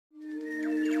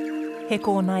He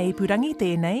kōna ipurangi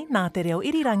tēnei nā te reo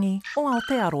irirangi o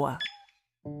Aotearoa.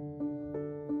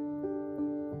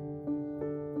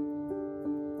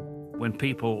 When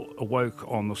people awoke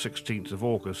on the 16th of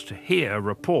August to hear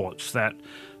reports that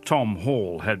Tom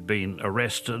Hall had been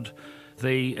arrested,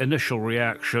 the initial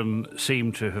reaction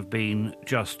seemed to have been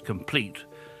just complete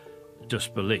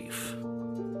disbelief.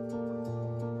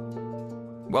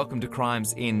 Welcome to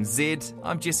Crimes NZ.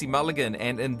 I'm Jesse Mulligan,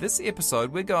 and in this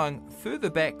episode we're going further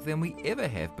back than we ever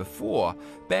have before,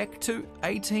 back to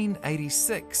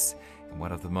 1886, and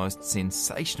one of the most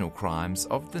sensational crimes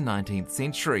of the 19th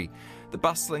century, the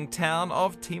bustling town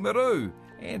of Timaru.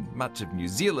 And much of New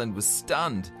Zealand was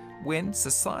stunned when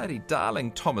society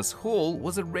darling Thomas Hall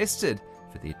was arrested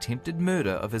for the attempted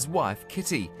murder of his wife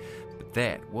Kitty. But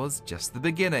that was just the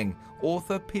beginning.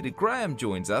 Author Peter Graham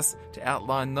joins us to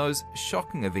outline those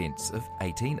shocking events of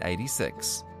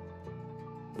 1886.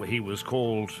 He was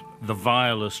called the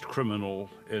vilest criminal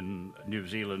in New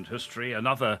Zealand history.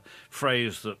 Another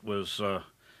phrase that was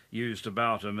used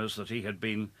about him is that he had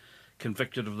been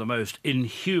convicted of the most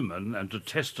inhuman and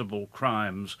detestable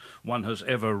crimes one has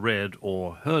ever read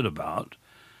or heard about.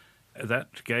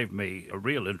 That gave me a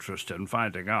real interest in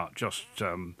finding out just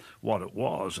what it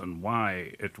was and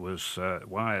why it was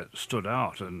why it stood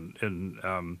out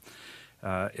in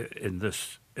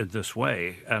this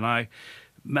way. And I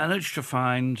managed to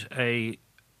find a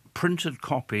printed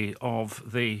copy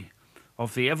of the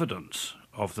evidence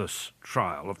of this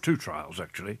trial, of two trials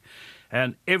actually,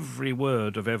 and every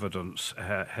word of evidence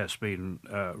has been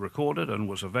recorded and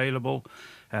was available.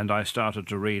 And I started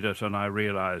to read it, and I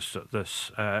realised that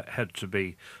this had to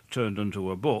be turned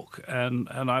into a book. And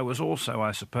I was also,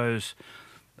 I suppose,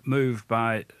 moved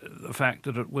by the fact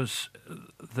that it was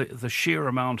the sheer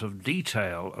amount of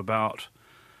detail about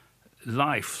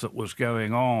life that was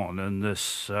going on in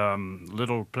this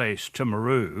little place,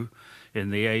 Timaru,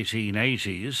 in the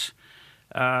 1880s.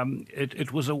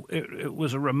 It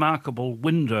was a remarkable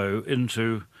window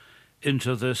into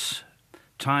this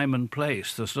time and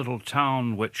place, this little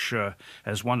town which,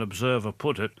 as one observer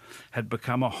put it, had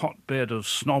become a hotbed of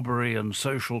snobbery and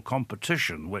social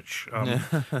competition, which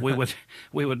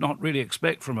we would not really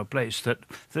expect from a place that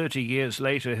 30 years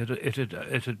later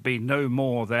it had been no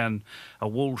more than a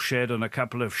wool shed and a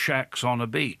couple of shacks on a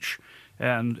beach,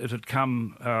 and it had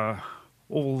come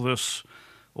all this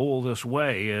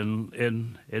way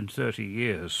in 30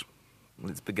 years.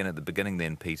 Let's begin at the beginning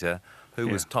then, Peter. Who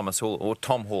was Thomas Hall, or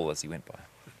Tom Hall as he went by?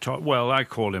 Well, I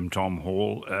call him Tom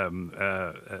Hall,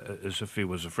 as if he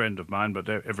was a friend of mine, but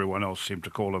everyone else seemed to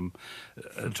call him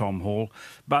Tom Hall.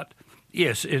 But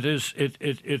yes, it is.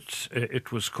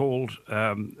 It was called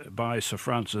by Sir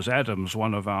Francis Adams,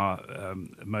 one of our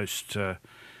most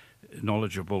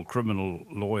knowledgeable criminal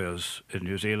lawyers in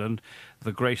New Zealand,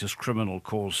 the greatest criminal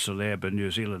cause célèbre in New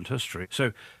Zealand history.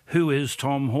 So, who is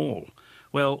Tom Hall?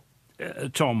 Well,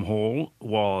 Tom Hall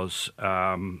was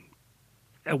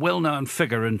a well-known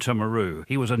figure in Timaru.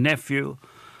 He was a nephew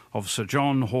of Sir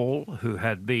John Hall, who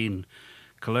had been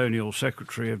Colonial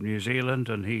Secretary of New Zealand,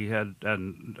 and he had,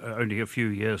 and only a few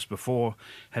years before,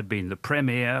 had been the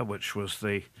Premier, which was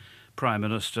the Prime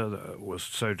Minister that was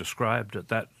so described at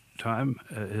that time.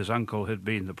 His uncle had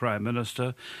been the Prime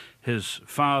Minister. His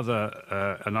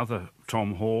father, another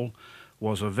Tom Hall,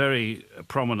 was a very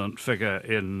prominent figure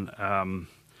in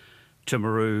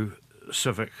Timaru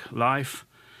civic life.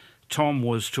 Tom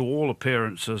was, to all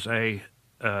appearances, a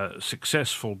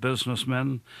successful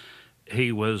businessman.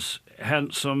 He was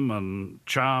handsome and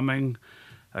charming,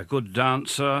 a good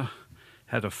dancer,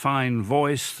 had a fine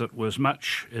voice that was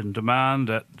much in demand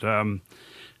at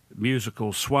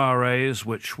musical soirees,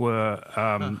 which were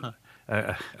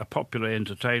a popular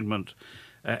entertainment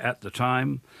at the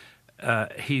time.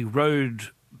 He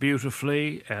rode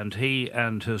beautifully, and he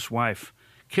and his wife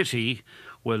Kitty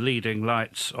were leading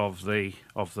lights of the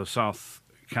South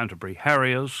Canterbury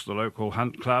Harriers, the local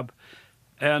hunt club,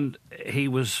 and he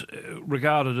was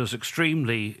regarded as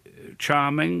extremely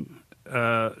charming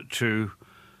to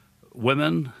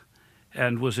women,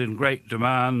 and was in great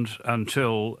demand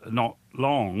until not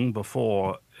long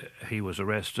before he was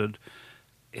arrested.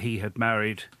 He had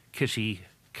married Kitty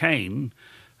Kane,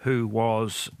 who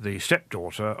was the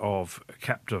stepdaughter of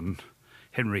Captain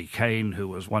Henry Kane, who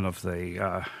was one of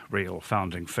the real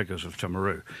founding figures of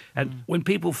Timaru. And when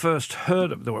people first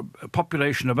heard of, there were a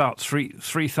population about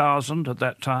 3,000 at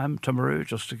that time, Timaru,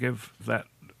 just to give that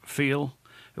feel.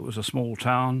 It was a small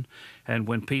town. And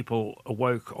when people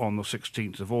awoke on the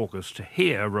 16th of August to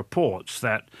hear reports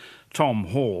that Tom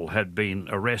Hall had been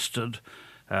arrested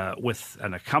with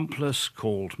an accomplice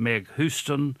called Meg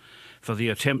Houston for the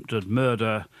attempted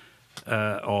murder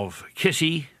of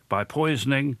Kitty by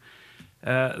poisoning,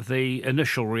 the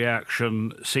initial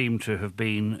reaction seemed to have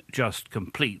been just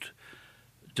complete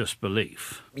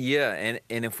disbelief. Yeah,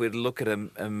 and if we look at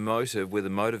a motive, where the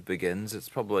motive begins, it's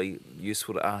probably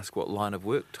useful to ask what line of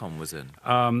work Tom was in.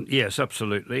 Yes,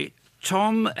 absolutely.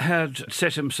 Tom had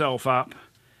set himself up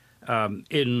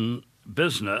in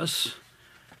business,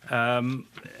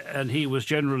 and he was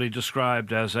generally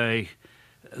described as a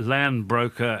land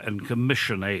broker and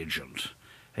commission agent.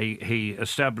 He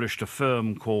established a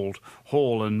firm called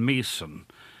Hall and Mason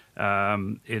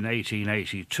in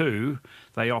 1882.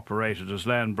 They operated as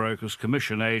land brokers,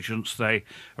 commission agents. They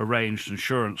arranged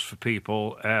insurance for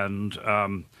people and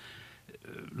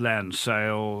land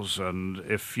sales, and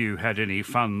if you had any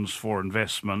funds for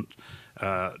investment,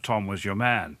 Tom was your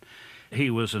man. He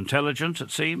was intelligent, it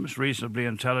seems, reasonably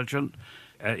intelligent.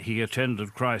 He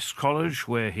attended Christ's College,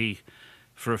 where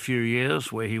for a few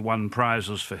years, where he won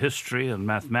prizes for history and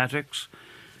mathematics.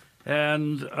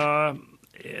 And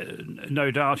no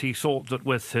doubt he thought that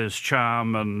with his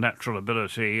charm and natural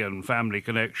ability and family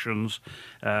connections,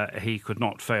 he could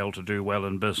not fail to do well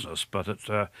in business, but it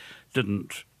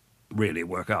didn't really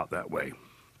work out that way.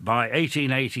 By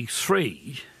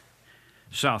 1883,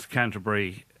 South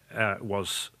Canterbury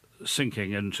was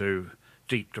sinking into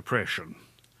deep depression.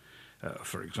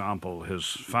 For example, his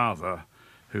father,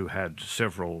 who had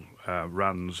several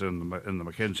runs in the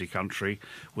Mackenzie country,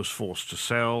 was forced to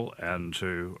sell, and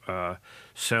to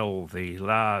sell the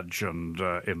large and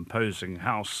imposing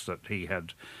house that he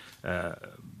had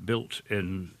built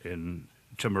in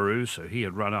Timaru, so he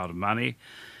had run out of money.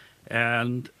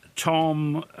 And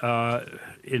Tom,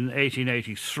 in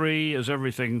 1883, as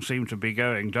everything seemed to be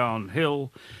going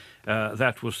downhill,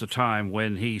 that was the time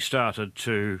when he started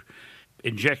to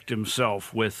inject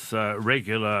himself with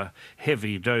regular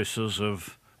heavy doses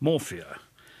of morphine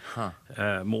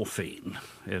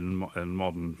in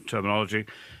modern terminology.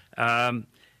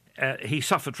 He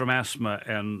suffered from asthma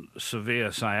and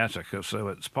severe sciatica, so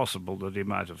it's possible that he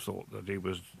might have thought that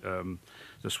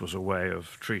this was a way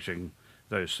of treating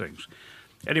those things.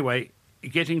 Anyway,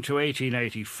 getting to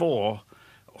 1884,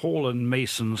 Hall and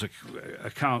Mason's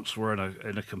accounts were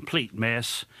in a complete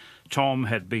mess. Tom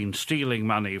had been stealing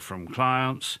money from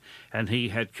clients, and he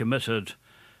had committed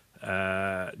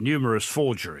numerous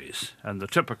forgeries. And the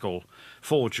typical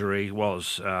forgery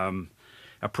was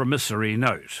a promissory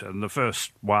note. And the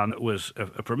first one was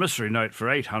a promissory note for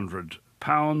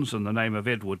 £800 in the name of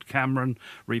Edward Cameron,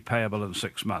 repayable in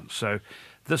 6 months. So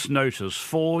this note is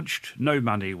forged. No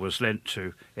money was lent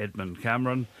to Edmund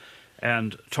Cameron.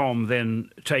 And Tom then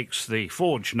takes the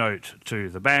forged note to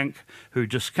the bank, who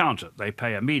discount it. They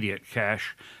pay immediate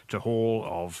cash to Hall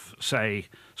of, say,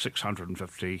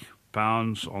 £650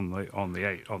 on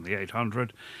the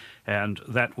 800, and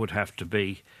that would have to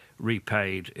be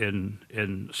repaid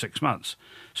in 6 months.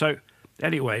 So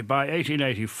anyway, by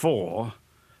 1884,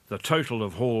 the total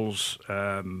of Hall's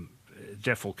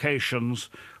defalcations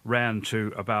ran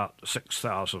to about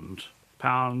 £6,000.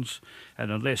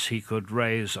 And unless he could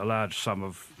raise a large sum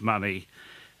of money,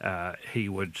 he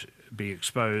would be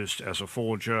exposed as a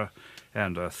forger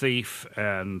and a thief,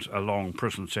 and a long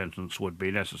prison sentence would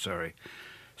be necessary.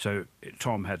 So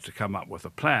Tom had to come up with a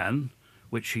plan,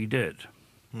 which he did.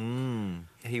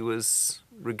 He was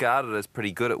regarded as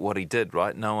pretty good at what he did,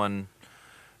 right? No one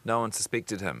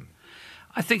suspected him.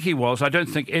 I think he was. I don't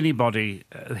think anybody.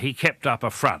 He kept up a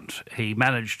front. He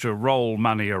managed to roll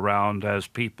money around as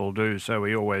people do, so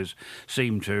he always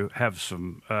seemed to have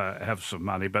some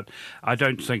money. But I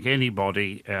don't think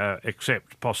anybody,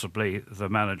 except possibly the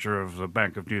manager of the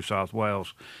Bank of New South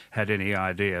Wales, had any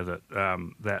idea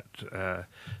that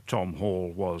Tom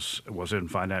Hall was in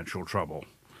financial trouble.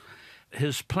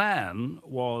 His plan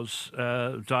was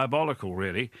diabolical,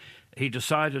 really. He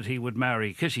decided he would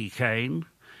marry Kitty Kane,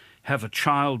 have a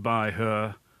child by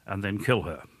her, and then kill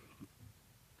her.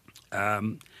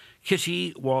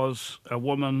 Kitty was a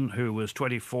woman who was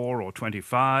 24 or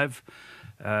 25.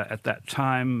 At that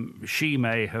time, she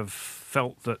may have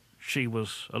felt that she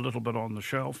was a little bit on the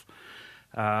shelf.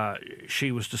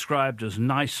 She was described as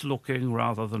nice-looking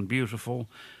rather than beautiful,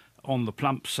 on the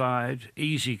plump side,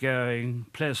 easygoing,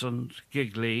 pleasant,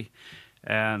 giggly,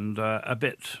 and a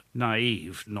bit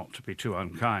naive, not to be too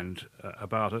unkind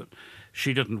about it.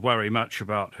 She didn't worry much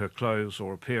about her clothes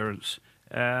or appearance,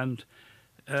 and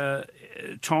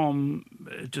Tom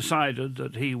decided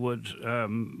that he would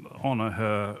honour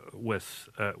her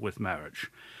with marriage.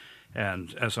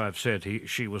 And as I've said,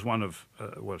 she was one of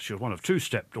two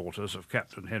stepdaughters of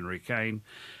Captain Henry Kane,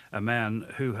 a man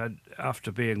who had,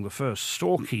 after being the first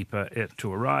storekeeper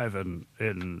to arrive in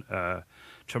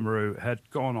Timaru had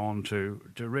gone on to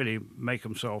really make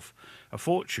himself a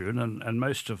fortune, and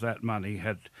most of that money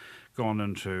had gone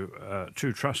into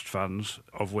 2 trust funds,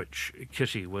 of which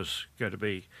Kitty was going to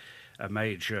be a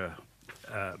major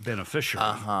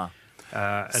beneficiary.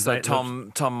 So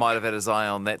Tom might have had his eye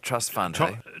on that trust fund,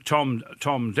 hey?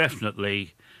 Tom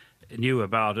definitely knew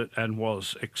about it and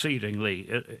was exceedingly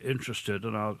interested,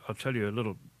 and I'll tell you a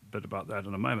little bit about that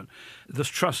in a moment. This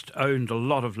trust owned a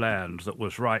lot of land that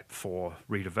was ripe for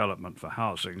redevelopment for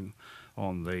housing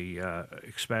on the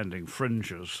expanding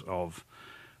fringes of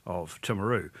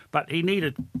Timaru, but he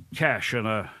needed cash in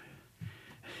a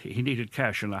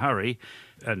hurry,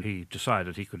 and he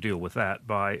decided he could deal with that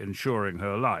by insuring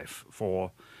her life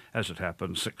for, as it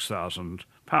happened,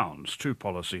 £6,000, 2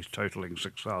 policies totalling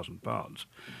 £6,000.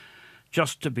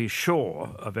 Just to be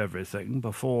sure of everything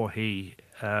before he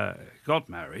got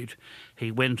married,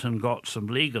 he went and got some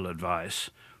legal advice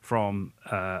from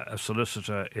a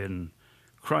solicitor in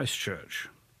Christchurch,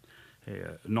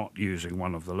 not using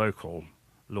one of the local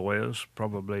lawyers,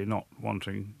 probably not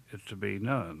wanting it to be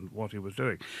known what he was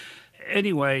doing.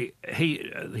 Anyway,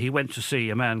 he went to see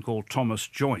a man called Thomas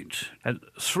Joint, and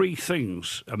 3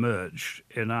 things emerged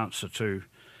in answer to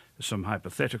some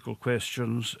hypothetical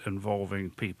questions involving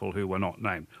people who were not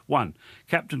named. 1,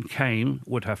 Captain Kane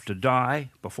would have to die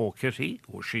before Kitty,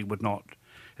 or she would not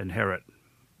inherit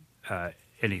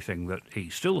anything that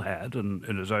he still had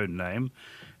in his own name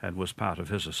and was part of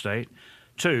his estate.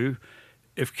 2,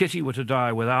 if Kitty were to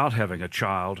die without having a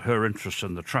child, her interest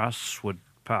in the trusts would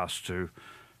pass to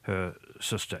her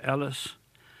sister Alice.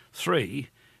 3,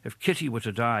 if Kitty were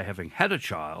to die having had a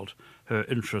child, her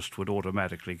interest would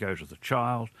automatically go to the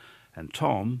child, and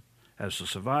Tom, as the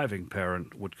surviving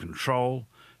parent, would control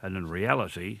and in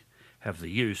reality have the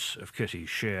use of Kitty's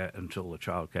share until the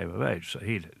child came of age. So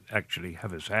he'd actually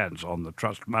have his hands on the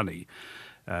trust money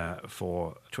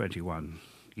for 21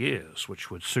 years,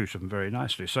 which would suit him very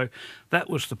nicely. So that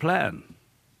was the plan,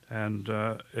 and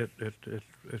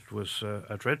it was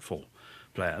a dreadful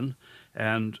plan.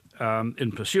 And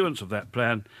in pursuance of that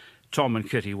plan, Tom and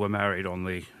Kitty were married on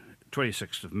the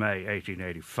 26th of May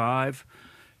 1885.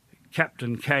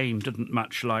 Captain Kane didn't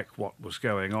much like what was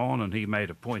going on, and he made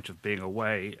a point of being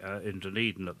away in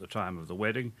Dunedin at the time of the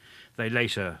wedding. They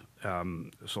later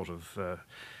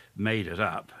made it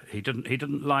up. He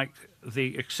didn't like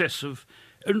the excessive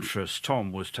interest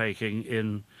Tom was taking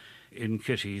in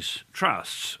Kitty's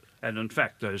trusts, and in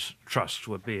fact those trusts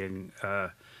were being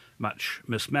much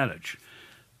mismanaged.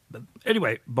 But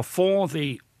anyway, before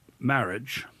the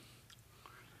marriage,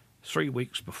 3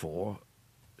 weeks before,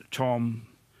 Tom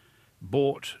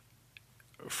bought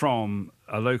from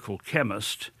a local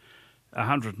chemist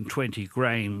 120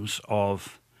 grains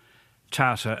of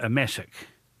tartar emetic.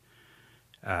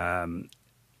 Now,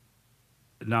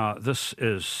 this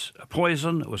is a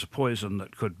poison. It was a poison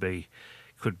that could be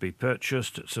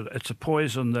purchased. It's a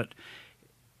poison that,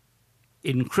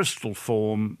 in crystal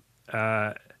form,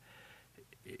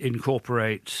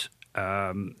 incorporates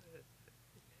the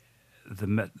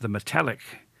metallic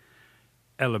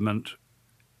element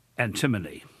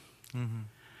antimony,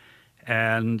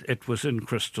 and it was in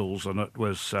crystals, and it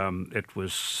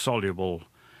was soluble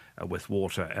with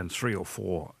water, and 3 or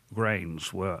 4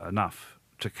 grains were enough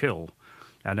to kill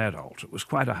an adult. It was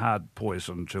quite a hard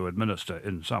poison to administer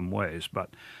in some ways,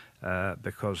 but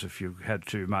because if you had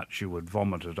too much, you would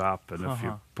vomit it up, and if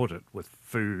you put it with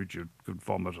food, you could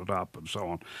vomit it up, and so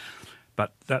on.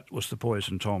 But that was the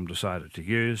poison Tom decided to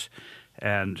use,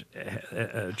 and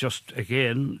just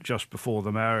before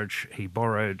the marriage, he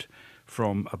borrowed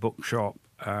from a bookshop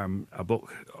a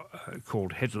book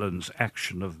called Headland's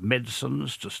Action of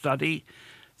Medicines to study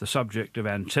the subject of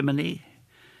antimony,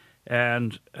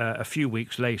 and a few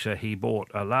weeks later he bought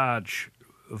a large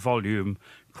volume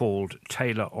called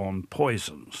Taylor on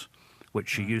Poisons,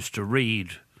 which he used to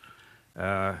read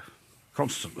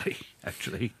constantly.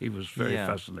 Actually, he was very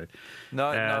fascinated.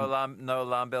 No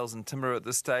alarm bells in Timaru at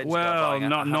this stage. Well,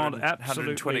 not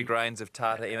 120 grains of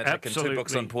tartar emetic and 2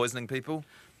 books on poisoning people.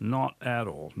 Not at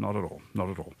all.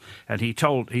 And he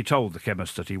told the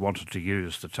chemist that he wanted to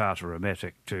use the tartar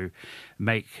emetic to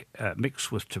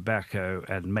mix with tobacco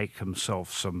and make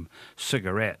himself some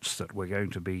cigarettes that were going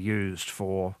to be used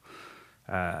for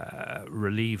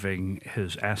relieving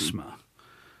his asthma.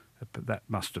 But that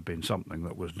must have been something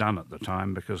that was done at the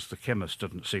time, because the chemist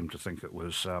didn't seem to think it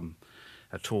was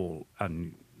at all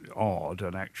odd,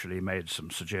 and actually made some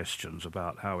suggestions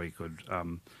about how he could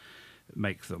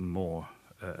make them more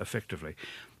effectively.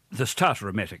 This tartar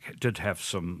emetic did have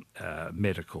some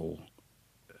medical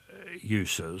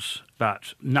uses,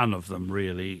 but none of them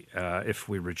really, if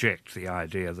we reject the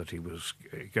idea that he was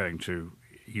going to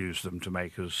used them to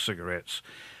make his cigarettes.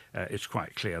 It's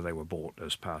quite clear they were bought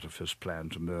as part of his plan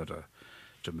to murder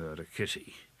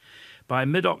Kitty. By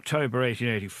mid-October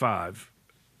 1885,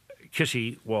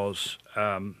 Kitty was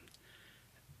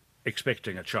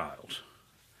expecting a child.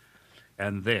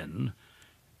 And then,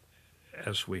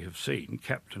 as we have seen,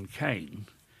 Captain Kane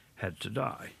had to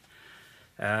die.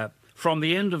 From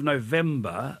the end of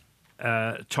November,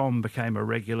 Tom became a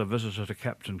regular visitor to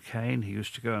Captain Kane. He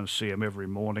used to go and see him every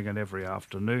morning and every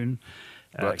afternoon.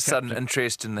 Sudden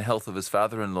interest in the health of his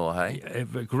father-in-law, hey?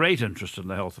 A great interest in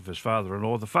the health of his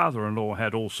father-in-law. The father-in-law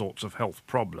had all sorts of health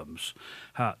problems: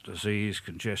 heart disease,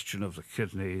 congestion of the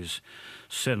kidneys,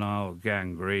 senile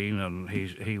gangrene, and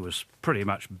he was pretty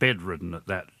much bedridden at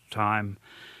that time.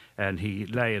 And he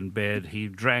lay in bed.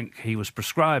 He was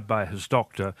prescribed by his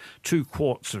doctor 2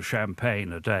 quarts of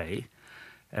champagne a day,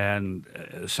 and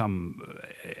some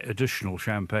additional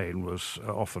champagne was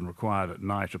often required at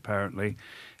night, apparently,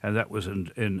 and that was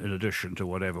in addition to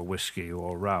whatever whiskey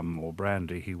or rum or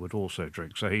brandy he would also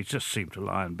drink. So he just seemed to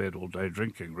lie in bed all day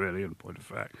drinking, really, in point of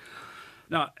fact.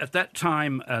 Now, at that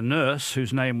time, a nurse,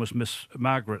 whose name was Miss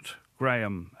Margaret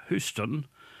Graham Houston,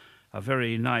 a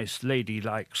very nice,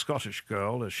 ladylike Scottish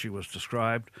girl, as she was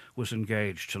described, was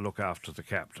engaged to look after the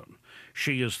captain.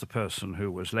 She is the person who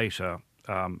was later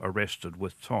arrested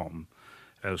with Tom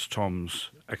as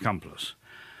Tom's accomplice.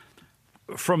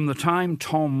 From the time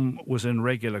Tom was in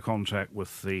regular contact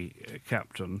with the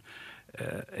captain,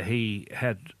 he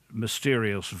had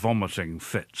mysterious vomiting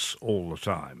fits all the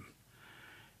time.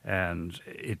 And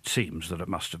it seems that it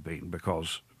must have been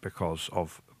because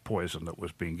of poison that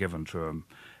was being given to him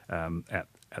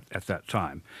at that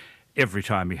time. Every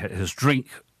time his drink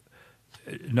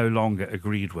no longer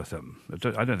agreed with him.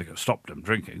 I don't think it stopped him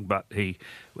drinking, but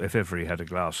if ever he had a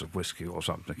glass of whiskey or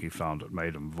something, he found it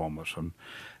made him vomit. And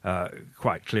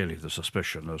quite clearly the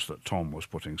suspicion is that Tom was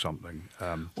putting something...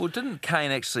 Well, didn't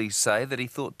Kane actually say that he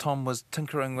thought Tom was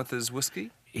tinkering with his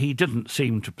whiskey? He didn't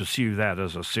seem to pursue that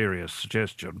as a serious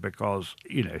suggestion because,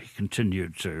 he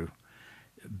continued to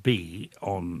be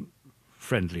on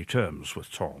friendly terms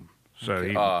with Tom. So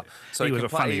okay. he was a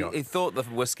funny... He thought the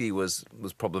whiskey was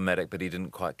problematic, but he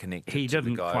didn't quite connect it He to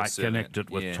didn't the guy quite connect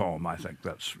it with Tom, I think.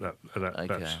 That's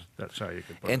how you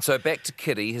could put it. And so back to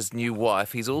Kitty, his new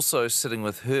wife. He's also sitting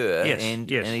with her, yes. and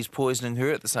he's poisoning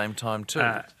her at the same time too.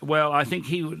 Well, I think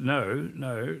he would...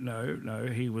 No.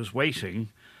 He was waiting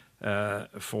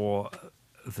for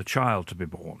the child to be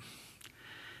born.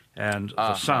 And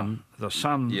the son,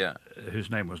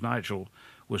 whose name was Nigel,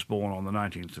 was born on the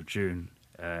 19th of June,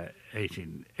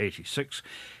 1886.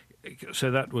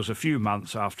 So that was a few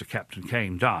months after Captain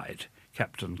Kane died.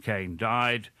 Captain Kane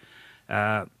died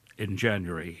in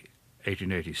January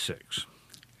 1886.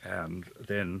 And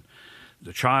then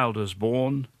the child is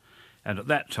born, and at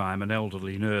that time an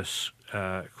elderly nurse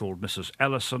called Mrs.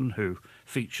 Ellison, who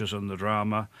features in the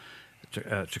drama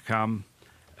to come,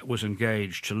 was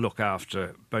engaged to look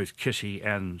after both Kitty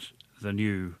and the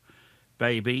new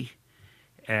baby.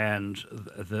 And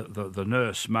the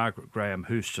nurse, Margaret Graham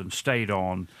Houston, stayed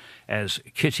on as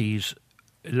Kitty's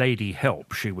lady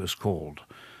help, she was called.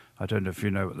 I don't know if you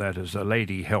know what that is. A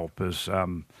lady help is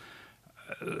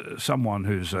someone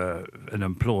who's an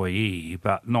employee,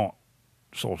 but not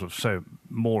sort of so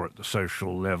more at the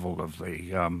social level of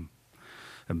the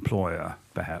employer,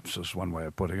 perhaps, is one way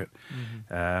of putting it.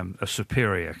 Mm-hmm. A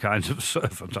superior kind of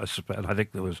servant, I suppose. I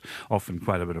think there was often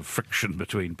quite a bit of friction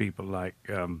between people like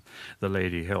the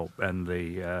lady help and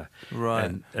the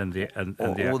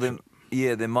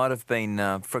there might have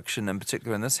been friction in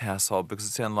particular in this household because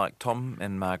it sounded like Tom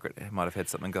and Margaret might have had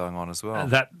something going on as well.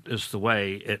 That is the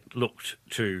way it looked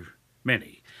to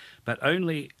many. But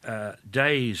only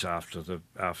days after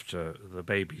the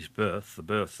baby's birth, the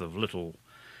birth of little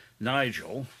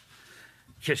Nigel,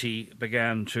 Kitty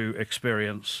began to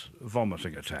experience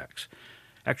vomiting attacks.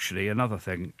 Actually, another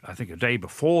thing, I think a day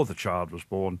before the child was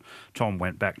born, Tom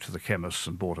went back to the chemist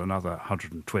and bought another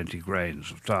 120 grains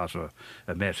of tartar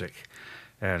emetic.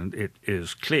 And it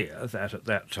is clear that at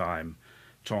that time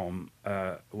Tom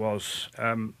was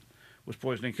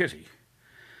poisoning Kitty.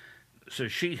 So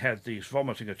she had these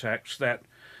vomiting attacks that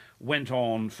went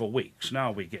on for weeks.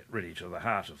 Now we get really to the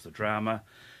heart of the drama.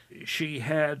 She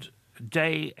had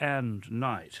day and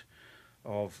night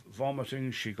of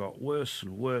vomiting. She got worse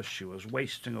and worse. She was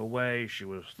wasting away. She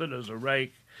was thin as a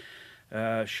rake.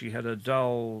 She had a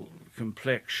dull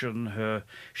complexion.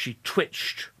 She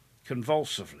twitched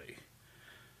convulsively.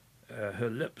 Her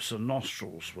lips and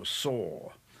nostrils were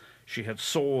sore. She had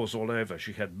sores all over.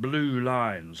 She had blue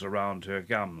lines around her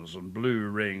gums and blue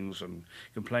rings, and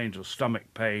complained of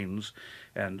stomach pains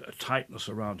and a tightness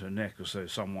around her neck as though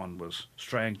someone was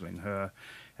strangling her,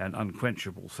 and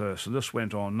unquenchable thirst. And this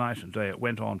went on night and day. It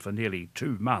went on for nearly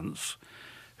 2 months.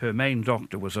 Her main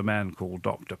doctor was a man called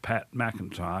Dr. Pat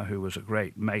McIntyre, who was a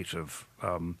great mate of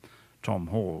Tom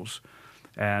Hall's.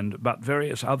 But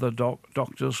various other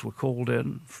doctors were called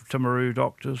in, Timaru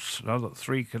doctors, another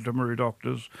 3 Timaru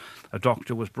doctors. A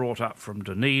doctor was brought up from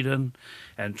Dunedin,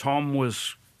 and Tom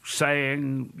was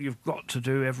saying, "You've got to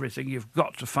do everything, you've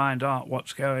got to find out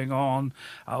what's going on.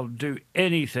 I'll do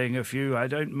anything I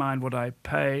don't mind what I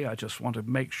pay, I just want to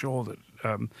make sure that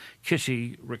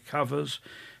Kitty recovers."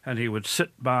 And he would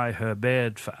sit by her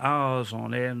bed for hours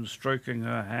on end, stroking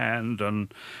her hand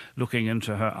and looking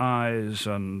into her eyes,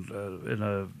 and in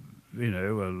a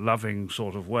loving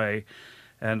sort of way.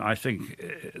 And I think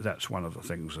that's one of the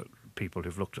things that people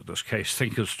who've looked at this case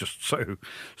think is just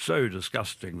so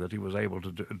disgusting, that he was able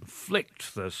to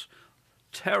inflict this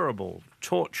terrible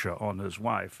torture on his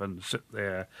wife and sit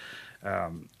there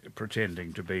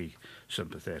pretending to be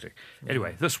sympathetic.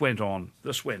 Anyway, this went on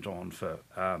for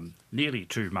nearly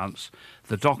 2 months.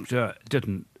 The doctor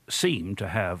didn't seem to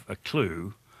have a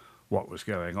clue what was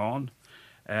going on,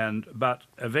 but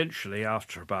eventually,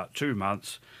 after about 2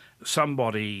 months,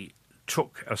 somebody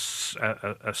took a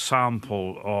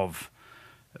sample of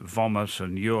vomit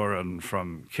and urine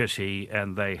from Kitty,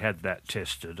 and they had that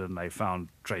tested, and they found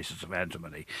traces of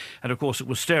antimony. And of course it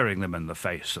was staring them in the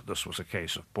face that this was a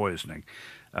case of poisoning.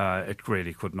 It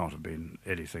really could not have been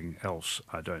anything else,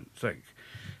 I don't think.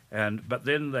 But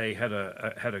then they had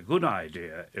a good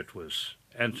idea. It was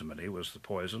antimony was the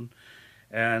poison.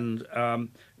 And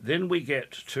then we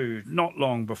get to not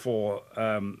long before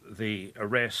the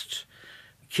arrest.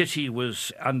 Kitty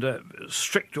was under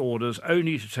strict orders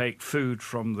only to take food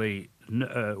from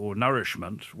or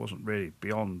nourishment, it wasn't really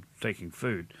beyond taking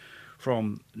food,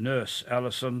 from Nurse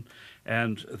Allison.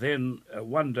 And then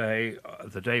one day,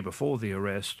 the day before the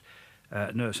arrest,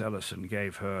 Nurse Allison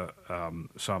gave her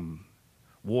some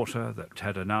water that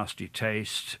had a nasty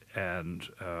taste, and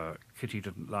Kitty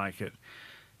didn't like it.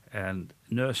 And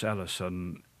Nurse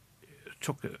Allison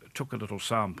took a little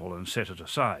sample and set it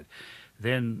aside.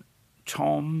 Then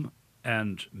Tom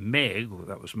and Meg,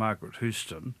 that was Margaret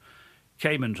Houston,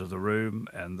 came into the room,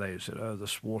 and they said, "Oh,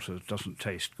 this water doesn't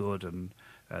taste good." And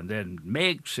then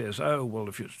Meg says, "Oh, well,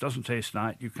 if it doesn't taste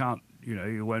nice, you can't,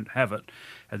 you won't have it."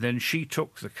 And then she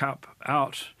took the cup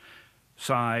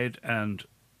outside and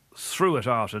threw it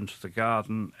out into the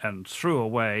garden and threw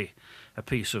away a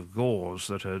piece of gauze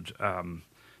that had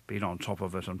been on top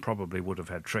of it and probably would have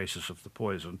had traces of the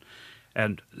poison.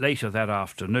 And later that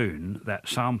afternoon, that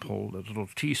sample, the little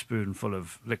teaspoonful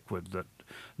of liquid that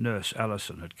Nurse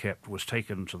Allison had kept, was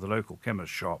taken to the local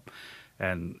chemist shop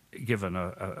and given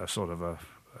a sort of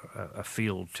a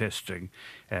field testing,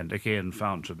 and again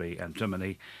found to be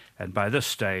antimony. And by this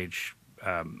stage,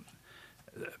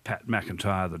 Pat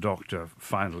McIntyre, the doctor,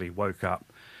 finally woke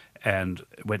up and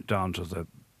went down to the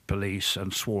police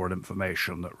and swore an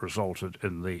information that resulted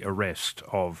in the arrest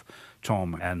of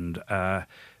Tom. And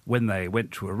when they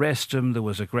went to arrest him, there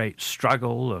was a great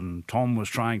struggle, and Tom was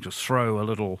trying to throw a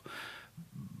little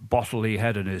bottle he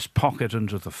had in his pocket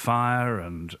into the fire,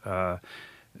 and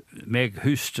Meg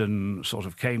Houston sort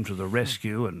of came to the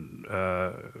rescue and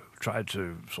tried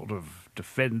to sort of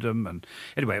defend him. And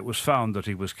anyway, it was found that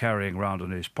he was carrying around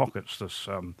in his pockets this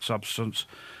substance,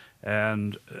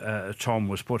 and Tom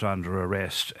was put under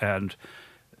arrest. And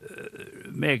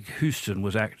Meg Houston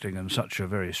was acting in such a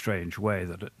very strange way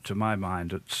that, to my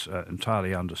mind, it's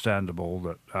entirely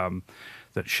understandable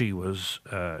that she was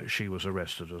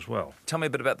arrested as well. Tell me a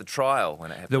bit about the trial when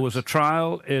it happened. There was a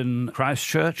trial in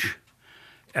Christchurch,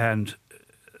 and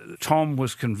Tom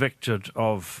was convicted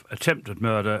of attempted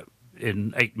murder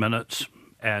in 8 minutes,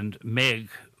 and Meg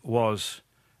was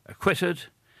acquitted,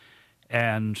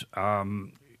 and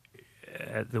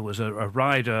there was a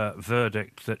rider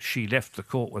verdict that she left the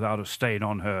court without a stain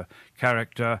on her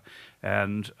character,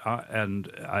 and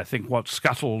I think what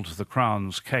scuttled the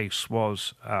Crown's case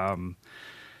was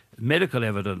medical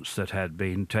evidence that had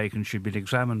been taken. She'd been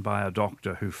examined by a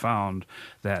doctor who found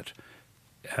that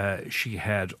she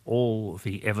had all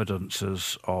the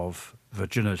evidences of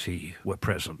virginity were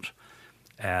present,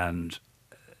 and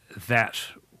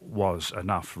that was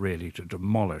enough really to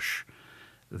demolish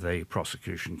the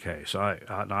prosecution case. I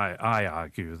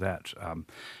argue that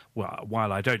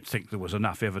while I don't think there was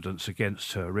enough evidence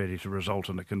against her really to result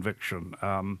in a conviction,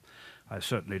 I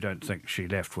certainly don't think she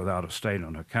left without a stain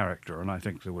on her character, and I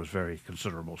think there was very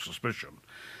considerable suspicion.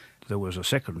 there was a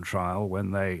second trial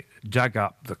when they dug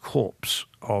up the corpse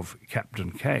of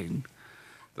Captain Kane.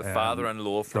 The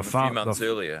father-in-law from a few months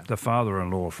earlier. The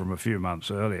father-in-law from a few months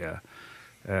earlier.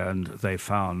 And they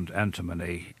found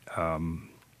antimony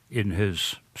in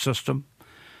his system.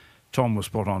 Tom was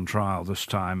put on trial this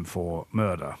time for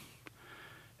murder.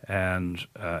 And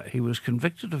he was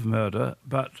convicted of murder,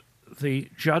 but the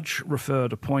judge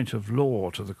referred a point of law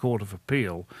to the Court of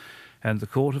Appeal, and the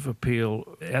Court of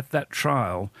Appeal, at that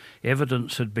trial,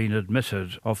 evidence had been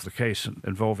admitted of the case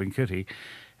involving Kitty,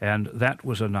 and that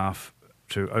was enough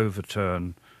to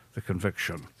overturn the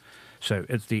conviction. So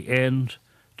at the end,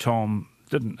 Tom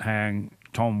didn't hang.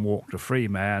 Tom walked a free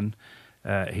man.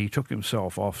 He took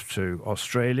himself off to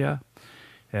Australia,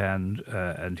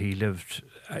 and he lived,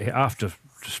 after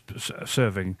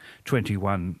serving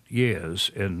 21 years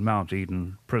in Mount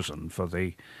Eden prison for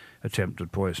the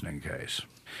attempted poisoning case.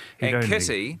 And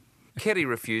Kitty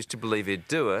refused to believe he'd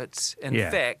do it. In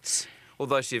fact,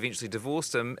 although she eventually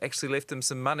divorced him, actually left him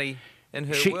some money in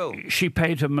her will. She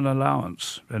paid him an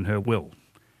allowance in her will.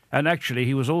 And actually,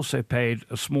 he was also paid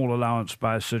a small allowance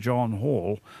by Sir John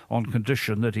Hall on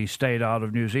condition that he stayed out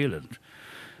of New Zealand.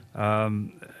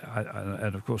 And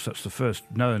of course, that's the first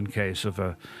known case of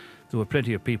a... There were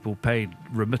plenty of people paid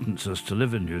remittances to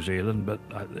live in New Zealand, but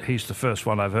he's the first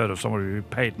one I've heard of somebody who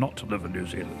paid not to live in New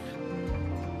Zealand.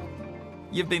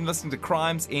 You've been listening to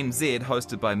Crimes NZ,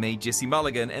 hosted by me, Jesse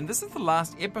Mulligan, and this is the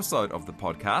last episode of the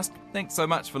podcast. Thanks so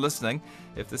much for listening.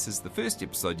 If this is the first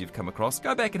episode you've come across,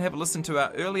 go back and have a listen to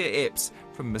our earlier eps.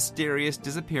 From mysterious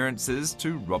disappearances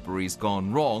to robberies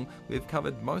gone wrong, we've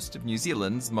covered most of New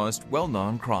Zealand's most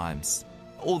well-known crimes.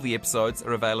 All the episodes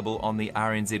are available on the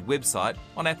RNZ website,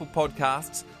 on Apple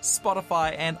Podcasts,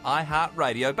 Spotify and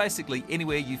iHeartRadio, basically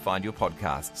anywhere you find your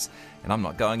podcasts. And I'm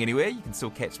not going anywhere. You can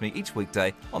still catch me each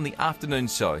weekday on the afternoon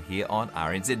show here on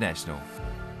RNZ National.